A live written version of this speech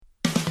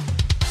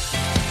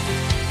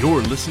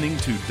You're listening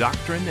to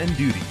Doctrine and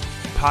Duty,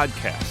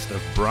 podcast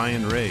of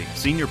Brian Ray,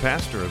 senior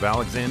pastor of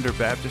Alexander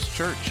Baptist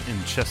Church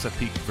in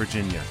Chesapeake,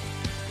 Virginia,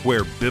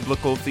 where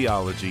biblical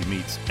theology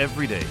meets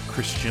everyday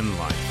Christian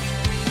life.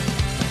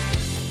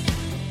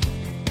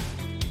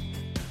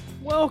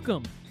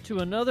 Welcome to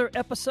another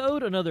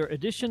episode, another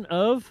edition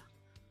of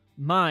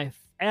my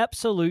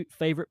absolute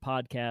favorite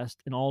podcast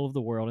in all of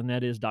the world, and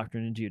that is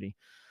Doctrine and Duty.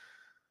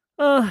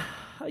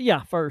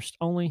 First,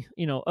 only,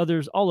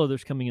 all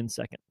others coming in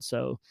second.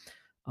 So,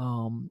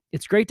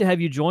 it's great to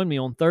have you join me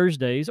on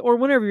Thursdays or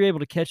whenever you're able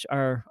to catch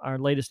our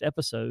latest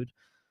episode.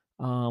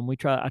 I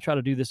try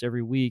to do this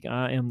every week.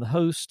 I am the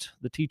host,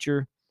 the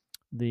teacher,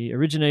 the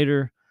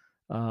originator,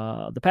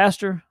 the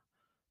pastor,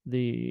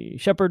 the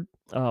shepherd,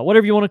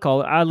 whatever you want to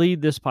call it. I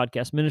lead this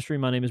podcast ministry.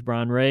 My name is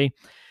Brian Ray,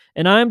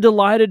 and I'm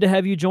delighted to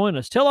have you join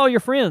us. Tell all your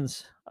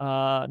friends,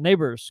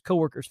 neighbors,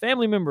 coworkers,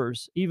 family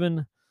members,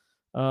 even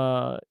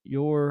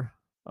your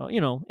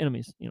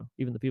enemies,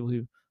 even the people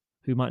who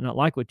might not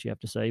like what you have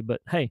to say,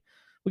 but hey,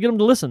 we get them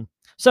to listen.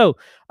 So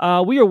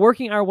we are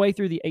working our way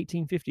through the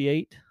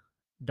 1858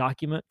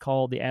 document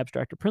called the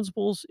Abstract of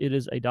Principles. It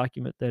is a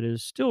document that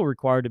is still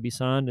required to be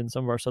signed in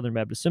some of our Southern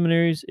Baptist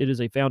seminaries. It is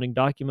a founding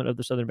document of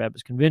the Southern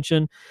Baptist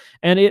Convention,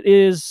 and it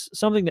is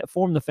something that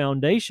formed the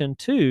foundation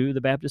to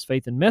the Baptist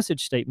Faith and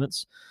Message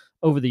statements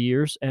over the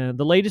years, and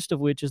the latest of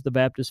which is the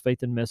Baptist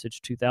Faith and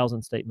Message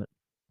 2000 statement.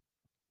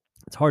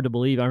 It's hard to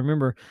believe. I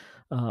remember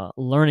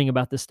learning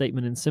about this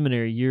statement in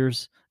seminary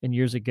years and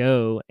years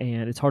ago,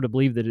 and it's hard to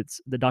believe that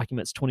the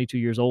document's 22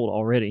 years old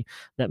already.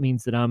 That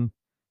means that I'm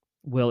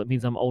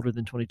older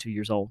than 22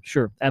 years old.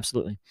 Sure,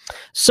 absolutely.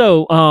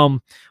 So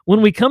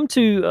when we come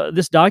to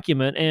this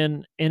document,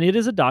 and it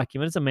is a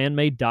document, it's a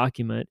man-made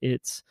document.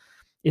 It's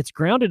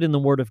grounded in the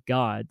Word of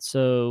God.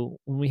 So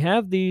when we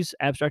have these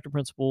abstract of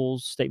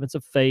principles, statements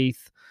of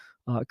faith,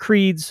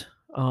 creeds,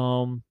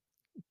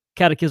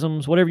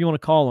 catechisms, whatever you want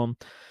to call them,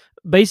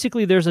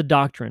 basically, there's a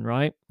doctrine,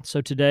 right?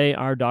 So today,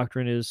 our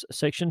doctrine is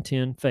section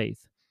 10,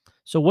 faith.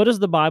 So what does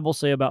the Bible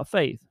say about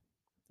faith?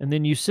 And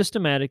then you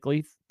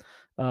systematically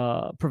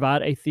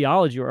provide a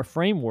theology or a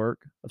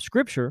framework of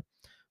Scripture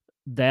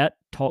that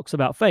talks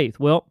about faith.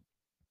 Well,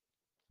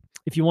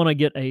 if you want to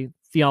get a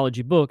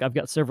theology book, I've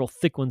got several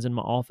thick ones in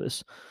my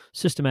office.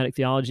 Systematic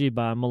Theology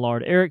by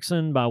Millard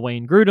Erickson, by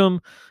Wayne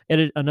Grudem,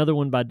 another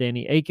one by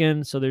Danny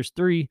Akin. So there's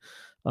three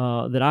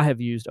that I have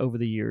used over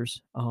the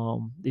years.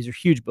 These are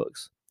huge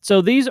books. So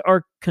these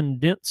are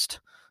condensed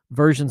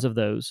versions of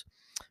those.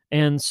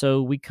 And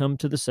so we come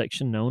to the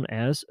section known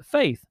as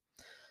faith.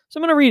 So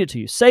I'm going to read it to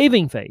you.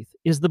 Saving faith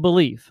is the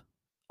belief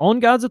on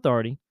God's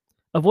authority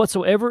of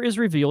whatsoever is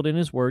revealed in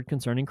His Word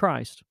concerning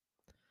Christ.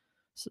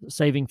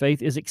 Saving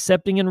faith is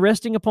accepting and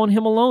resting upon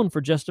Him alone for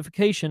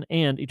justification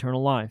and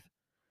eternal life.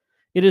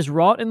 It is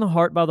wrought in the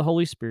heart by the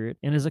Holy Spirit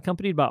and is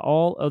accompanied by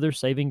all other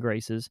saving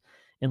graces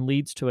and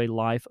leads to a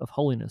life of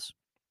holiness.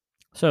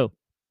 So,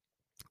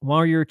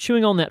 while you're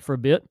chewing on that for a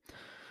bit,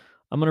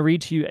 I'm going to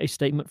read to you a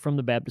statement from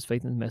the Baptist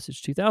Faith and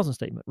Message 2000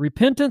 statement.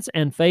 Repentance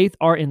and faith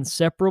are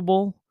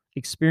inseparable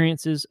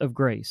experiences of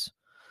grace.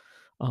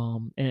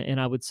 And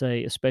I would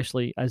say,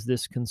 especially as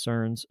this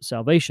concerns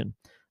salvation.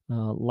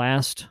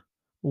 Last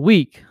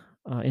week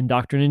in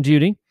Doctrine and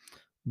Duty,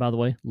 by the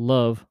way,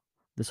 love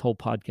this whole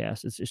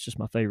podcast. It's just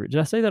my favorite. Did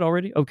I say that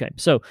already? Okay.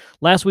 So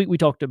last week we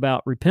talked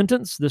about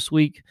repentance. This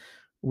week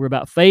we're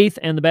about faith,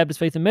 and the Baptist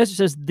Faith and Message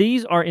says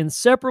these are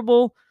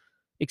inseparable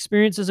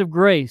experiences of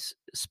grace,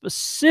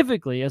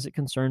 specifically as it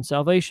concerns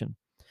salvation.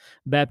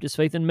 Baptist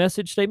Faith and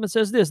Message statement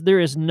says this: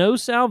 there is no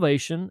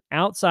salvation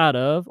outside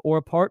of or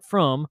apart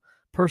from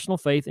personal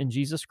faith in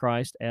Jesus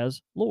Christ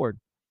as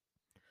Lord.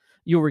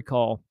 You'll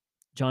recall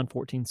John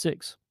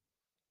 14:6.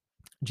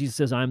 Jesus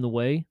says, I am the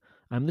way,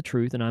 I am the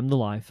truth, and I am the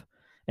life,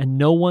 and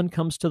no one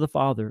comes to the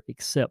Father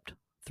except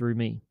through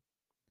me.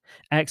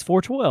 Acts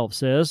 4:12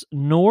 says,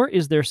 nor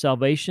is there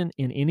salvation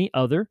in any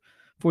other,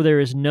 for there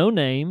is no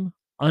name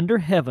under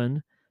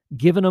heaven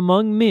given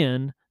among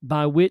men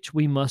by which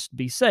we must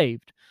be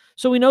saved.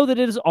 So we know that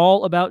it is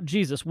all about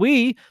Jesus.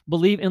 We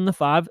believe in the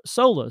five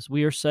solas.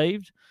 We are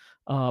saved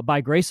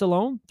by grace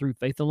alone, through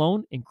faith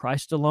alone, in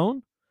Christ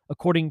alone,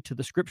 according to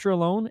the Scripture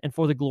alone, and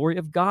for the glory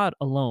of God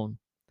alone.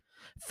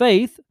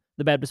 Faith,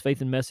 the Baptist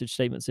Faith and Message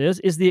statement says,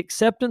 is the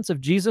acceptance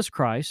of Jesus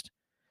Christ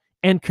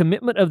and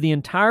commitment of the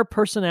entire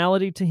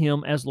personality to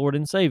Him as Lord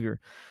and Savior.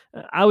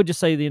 I would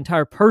just say the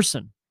entire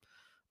person,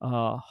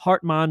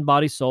 heart, mind,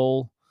 body,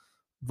 soul,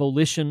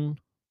 volition,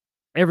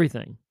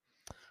 everything.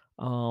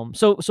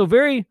 So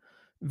very,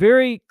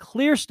 very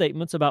clear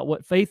statements about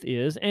what faith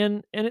is,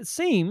 and it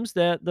seems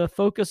that the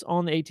focus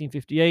on the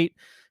 1858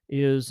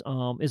 is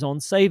on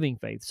saving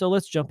faith. So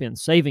let's jump in.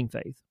 Saving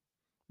faith.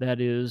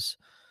 That is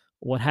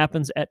what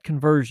happens at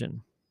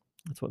conversion.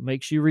 That's what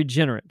makes you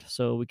regenerate.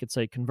 So we could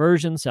say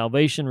conversion,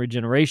 salvation,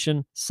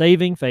 regeneration.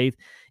 Saving faith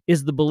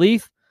is the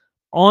belief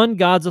on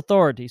God's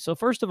authority. So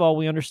first of all,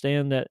 we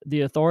understand that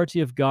the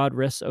authority of God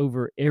rests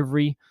over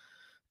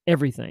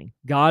everything.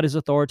 God is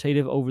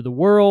authoritative over the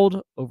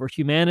world, over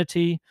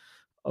humanity,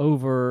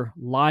 over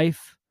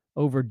life,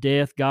 over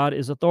death. God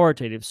is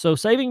authoritative. So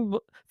saving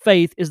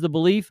faith is the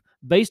belief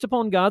based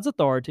upon God's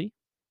authority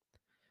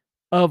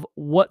of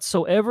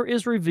whatsoever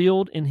is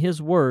revealed in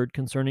his word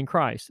concerning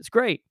Christ. It's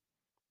great.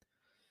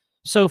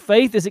 So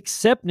faith is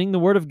accepting the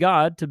word of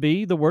God to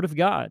be the word of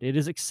God. It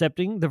is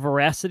accepting the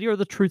veracity or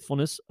the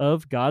truthfulness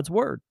of God's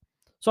word.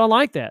 So I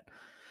like that.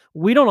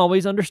 We don't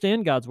always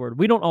understand God's word.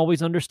 We don't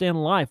always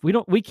understand life.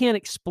 We can't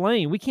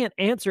explain, we can't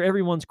answer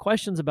everyone's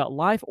questions about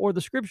life or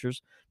the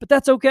scriptures, but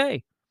that's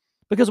okay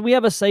because we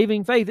have a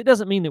saving faith. It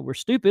doesn't mean that we're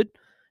stupid.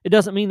 It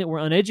doesn't mean that we're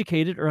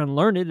uneducated or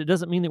unlearned. It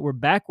doesn't mean that we're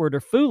backward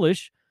or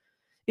foolish.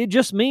 It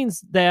just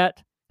means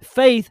that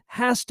faith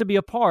has to be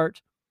a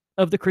part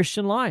of the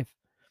Christian life.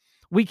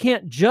 We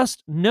can't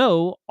just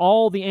know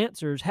all the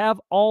answers, have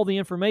all the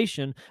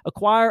information,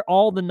 acquire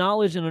all the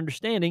knowledge and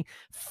understanding.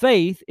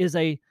 Faith is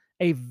a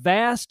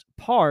vast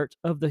part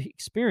of the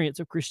experience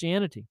of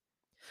Christianity.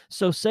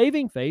 So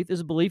saving faith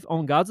is a belief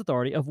on God's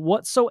authority of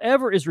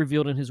whatsoever is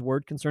revealed in his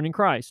word concerning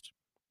Christ.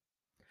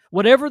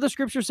 Whatever the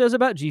scripture says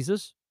about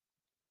Jesus,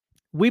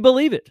 we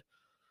believe it.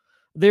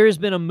 There has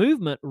been a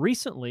movement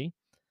recently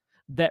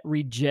that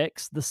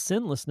rejects the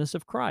sinlessness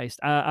of Christ.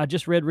 I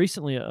just read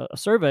recently a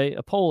survey,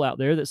 a poll out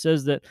there that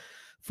says that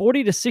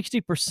 40 to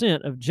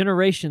 60% of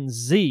Generation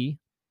Z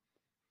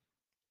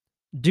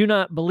do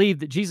not believe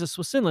that Jesus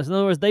was sinless. In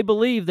other words, they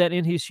believe that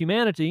in his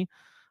humanity,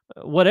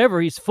 whatever,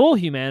 his full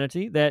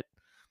humanity,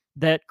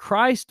 that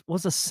Christ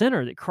was a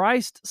sinner, that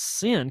Christ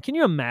sinned. Can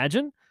you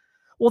imagine?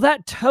 Well,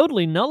 that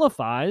totally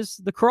nullifies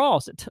the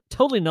cross. It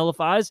totally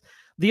nullifies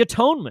the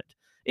atonement.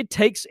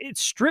 It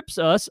strips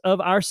us of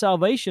our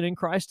salvation in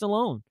Christ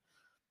alone.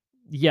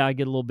 Yeah, I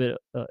get a little bit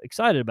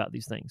excited about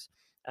these things,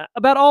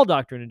 about all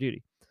doctrine and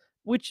duty,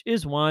 which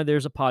is why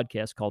there's a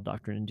podcast called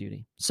Doctrine and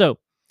Duty. So,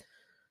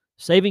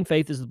 saving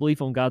faith is the belief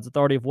on God's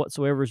authority of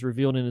whatsoever is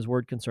revealed in his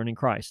word concerning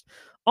Christ.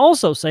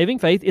 Also, saving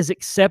faith is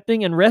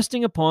accepting and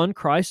resting upon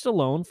Christ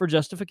alone for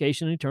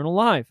justification and eternal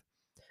life.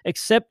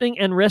 Accepting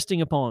and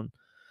resting upon.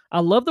 I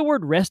love the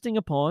word resting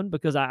upon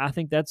because I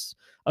think that's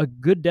a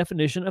good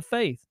definition of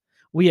faith.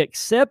 We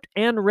accept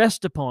and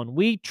rest upon.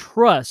 We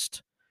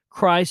trust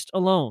Christ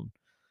alone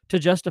to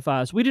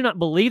justify us. We do not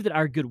believe that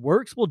our good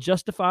works will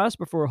justify us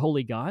before a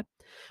holy God.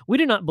 We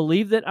do not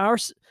believe that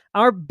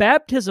our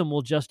baptism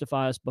will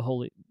justify us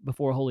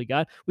before a holy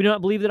God. We do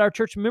not believe that our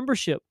church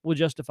membership will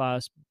justify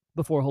us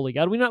before a holy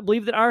God. We do not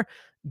believe that our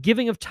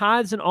giving of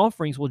tithes and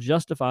offerings will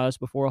justify us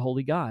before a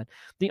holy God.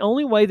 The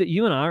only way that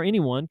you and I or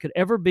anyone could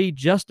ever be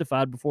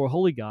justified before a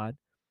holy God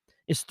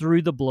is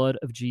through the blood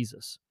of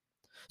Jesus.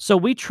 So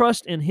we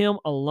trust in him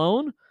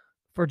alone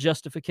for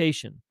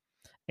justification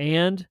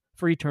and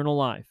for eternal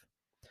life.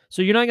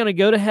 So you're not going to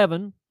go to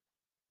heaven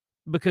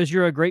because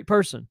you're a great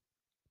person.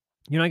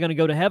 You're not going to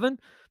go to heaven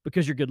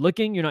because you're good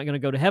looking. You're not going to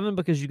go to heaven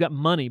because you've got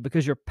money,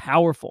 because you're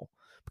powerful,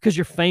 because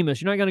you're famous.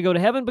 You're not going to go to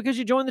heaven because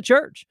you joined the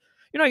church.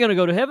 You're not going to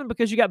go to heaven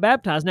because you got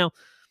baptized. Now,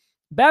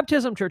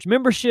 baptism, church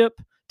membership,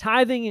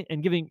 tithing,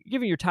 and giving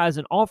your tithes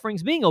and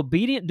offerings, being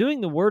obedient, doing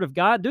the word of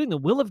God, doing the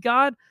will of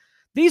God,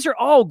 these are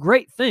all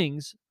great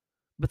things,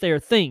 but they are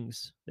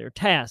things. They're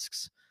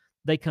tasks.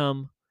 They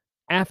come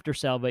after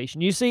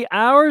salvation. You see,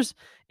 ours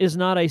is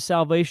not a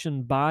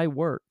salvation by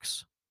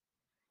works.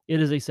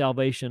 It is a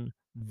salvation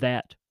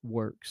that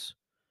works.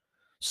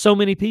 So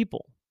many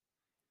people,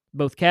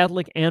 both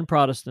Catholic and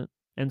Protestant,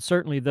 and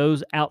certainly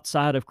those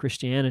outside of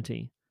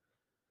Christianity,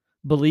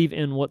 believe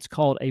in what's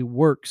called a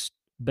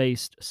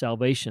works-based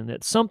salvation.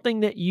 That something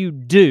that you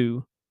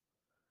do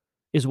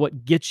is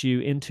what gets you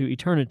into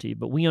eternity.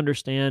 But we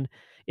understand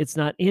it's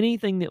not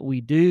anything that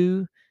we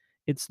do.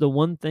 It's the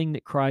one thing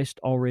that Christ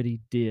already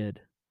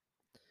did.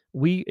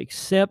 We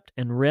accept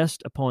and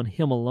rest upon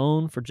him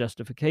alone for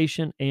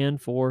justification and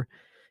for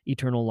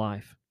eternal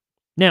life.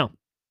 Now,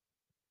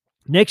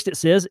 next it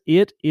says,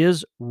 it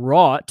is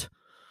wrought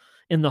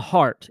in the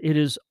heart. It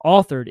is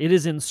authored. It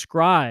is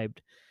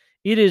inscribed.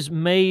 It is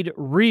made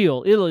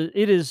real.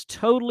 It is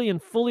totally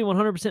and fully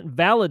 100%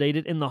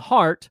 validated in the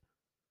heart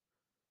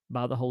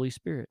by the Holy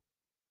Spirit.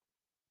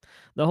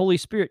 The Holy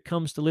Spirit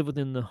comes to live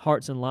within the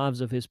hearts and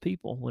lives of his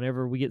people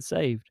whenever we get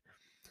saved.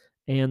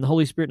 And the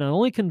Holy Spirit not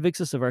only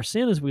convicts us of our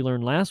sin, as we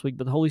learned last week,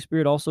 but the Holy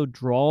Spirit also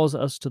draws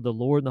us to the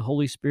Lord, and the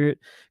Holy Spirit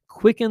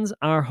quickens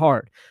our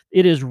heart.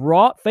 It is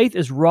wrought, faith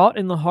is wrought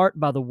in the heart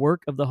by the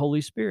work of the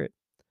Holy Spirit,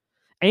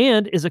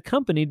 and is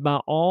accompanied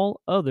by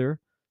all other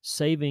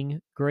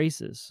saving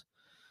graces.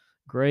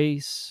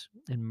 Grace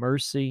and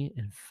mercy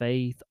and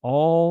faith,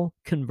 all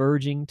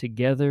converging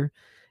together,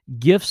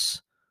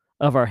 gifts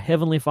of our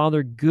Heavenly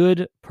Father,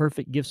 good,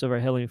 perfect gifts of our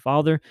Heavenly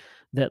Father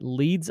that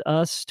leads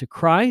us to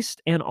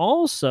Christ and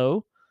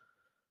also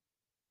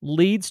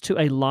leads to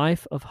a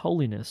life of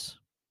holiness.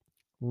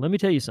 Let me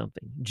tell you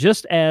something.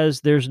 Just as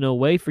there's no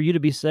way for you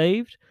to be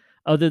saved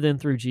other than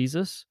through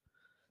Jesus,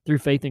 through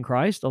faith in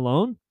Christ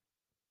alone,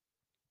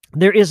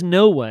 there is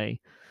no way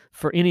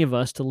for any of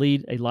us to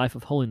lead a life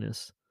of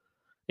holiness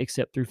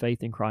except through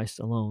faith in Christ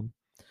alone.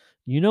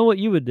 You know what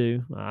you would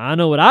do. I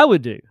know what I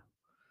would do.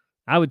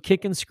 I would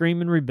kick and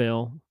scream and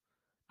rebel.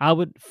 I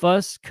would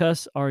fuss,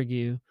 cuss,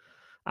 argue.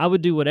 I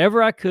would do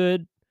whatever I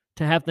could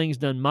to have things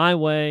done my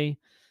way,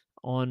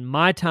 on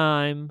my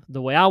time,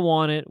 the way I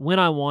want it, when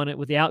I want it,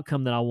 with the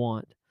outcome that I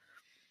want.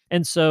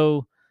 And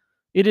so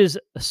it is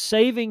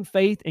saving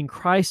faith in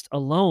Christ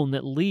alone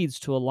that leads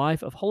to a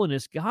life of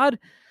holiness. God,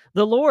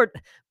 the Lord,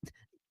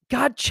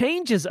 God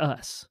changes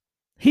us.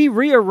 He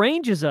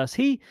rearranges us.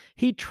 He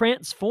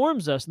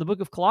transforms us. In the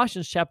book of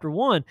Colossians chapter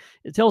 1,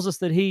 it tells us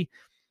that he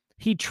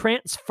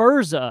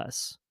transfers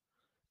us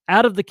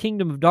out of the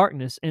kingdom of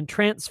darkness and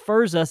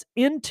transfers us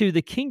into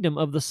the kingdom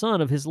of the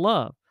Son of his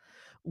love.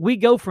 We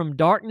go from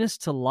darkness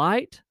to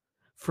light,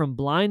 from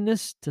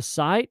blindness to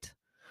sight,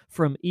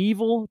 from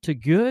evil to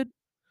good,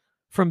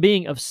 from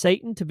being of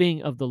Satan to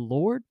being of the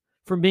Lord,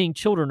 from being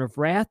children of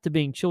wrath to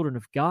being children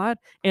of God,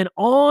 and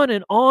on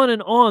and on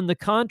and on the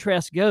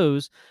contrast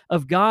goes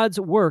of God's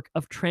work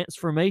of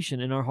transformation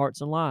in our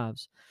hearts and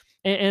lives.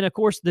 And of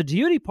course, the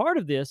duty part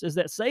of this is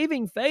that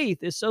saving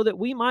faith is so that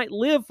we might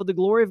live for the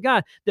glory of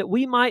God, that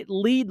we might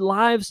lead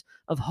lives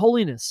of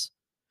holiness.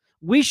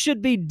 We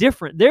should be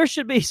different. There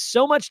should be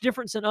so much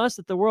difference in us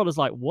that the world is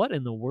like, what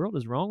in the world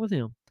is wrong with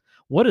him?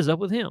 What is up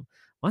with him?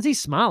 Why is he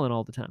smiling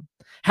all the time?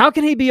 How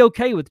can he be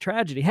okay with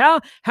tragedy? How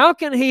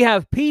can he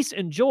have peace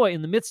and joy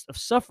in the midst of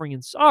suffering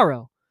and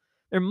sorrow?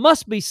 There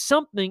must be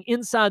something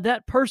inside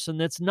that person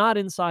that's not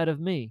inside of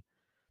me.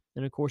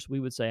 And of course,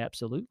 we would say,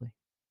 absolutely.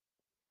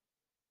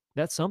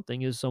 That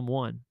something is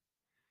someone,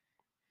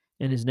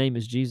 and his name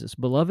is Jesus.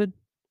 Beloved,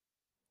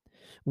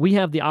 we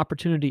have the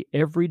opportunity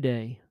every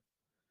day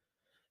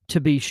to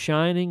be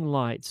shining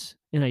lights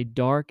in a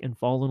dark and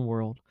fallen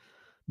world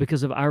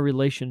because of our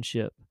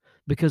relationship,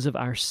 because of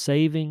our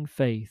saving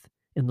faith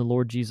in the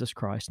Lord Jesus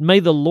Christ. May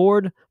the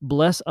Lord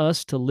bless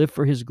us to live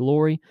for his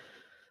glory,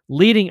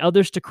 leading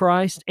others to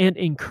Christ and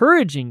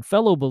encouraging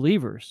fellow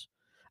believers.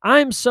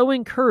 I am so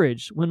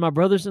encouraged when my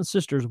brothers and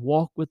sisters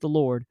walk with the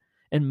Lord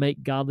and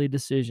make godly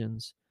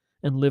decisions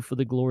and live for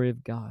the glory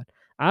of God.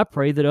 I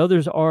pray that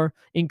others are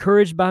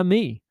encouraged by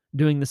me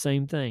doing the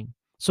same thing.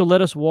 So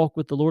let us walk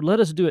with the Lord. Let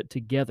us do it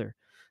together.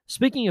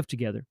 Speaking of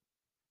together,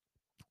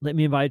 let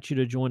me invite you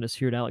to join us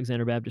here at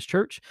Alexander Baptist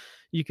Church.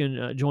 You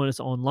can join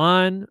us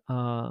online,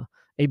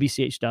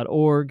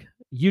 abch.org,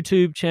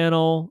 YouTube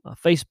channel,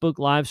 Facebook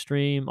live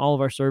stream, all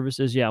of our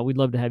services. Yeah, we'd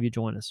love to have you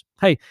join us.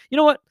 Hey, you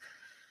know what?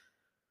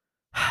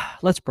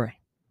 Let's pray.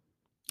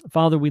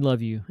 Father, we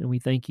love you, and we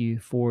thank you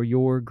for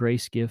your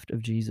grace gift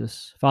of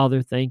Jesus.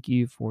 Father, thank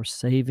you for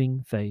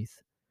saving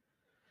faith.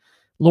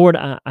 Lord,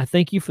 I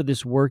thank you for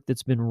this work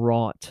that's been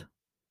wrought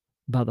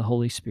by the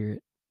Holy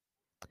Spirit.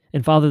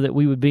 And Father, that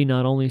we would be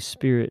not only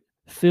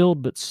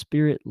Spirit-filled, but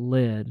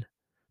Spirit-led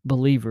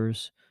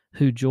believers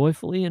who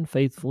joyfully and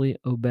faithfully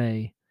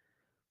obey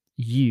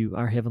you,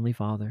 our Heavenly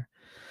Father.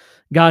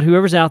 God,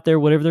 whoever's out there,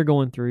 whatever they're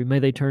going through, may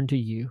they turn to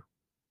you.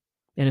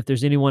 And if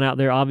there's anyone out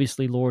there,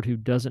 obviously, Lord, who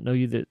doesn't know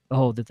you,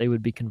 that they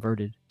would be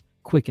converted,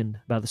 quickened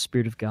by the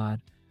Spirit of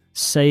God,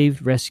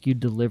 saved, rescued,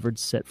 delivered,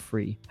 set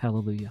free.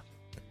 Hallelujah.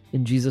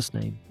 In Jesus'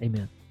 name,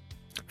 amen.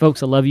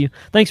 Folks, I love you.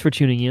 Thanks for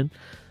tuning in.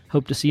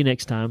 Hope to see you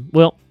next time.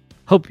 Well,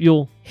 hope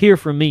you'll hear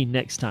from me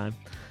next time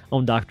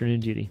on Doctrine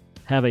and Duty.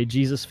 Have a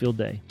Jesus-filled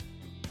day.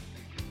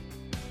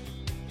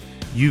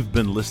 You've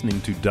been listening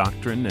to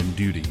Doctrine and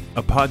Duty,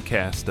 a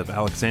podcast of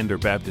Alexander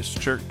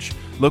Baptist Church,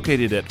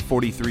 located at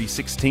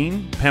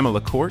 4316 Pamela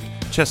Court,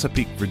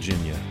 Chesapeake,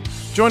 Virginia.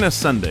 Join us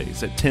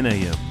Sundays at 10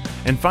 a.m.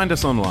 and find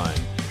us online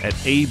at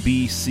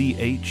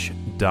abch.org.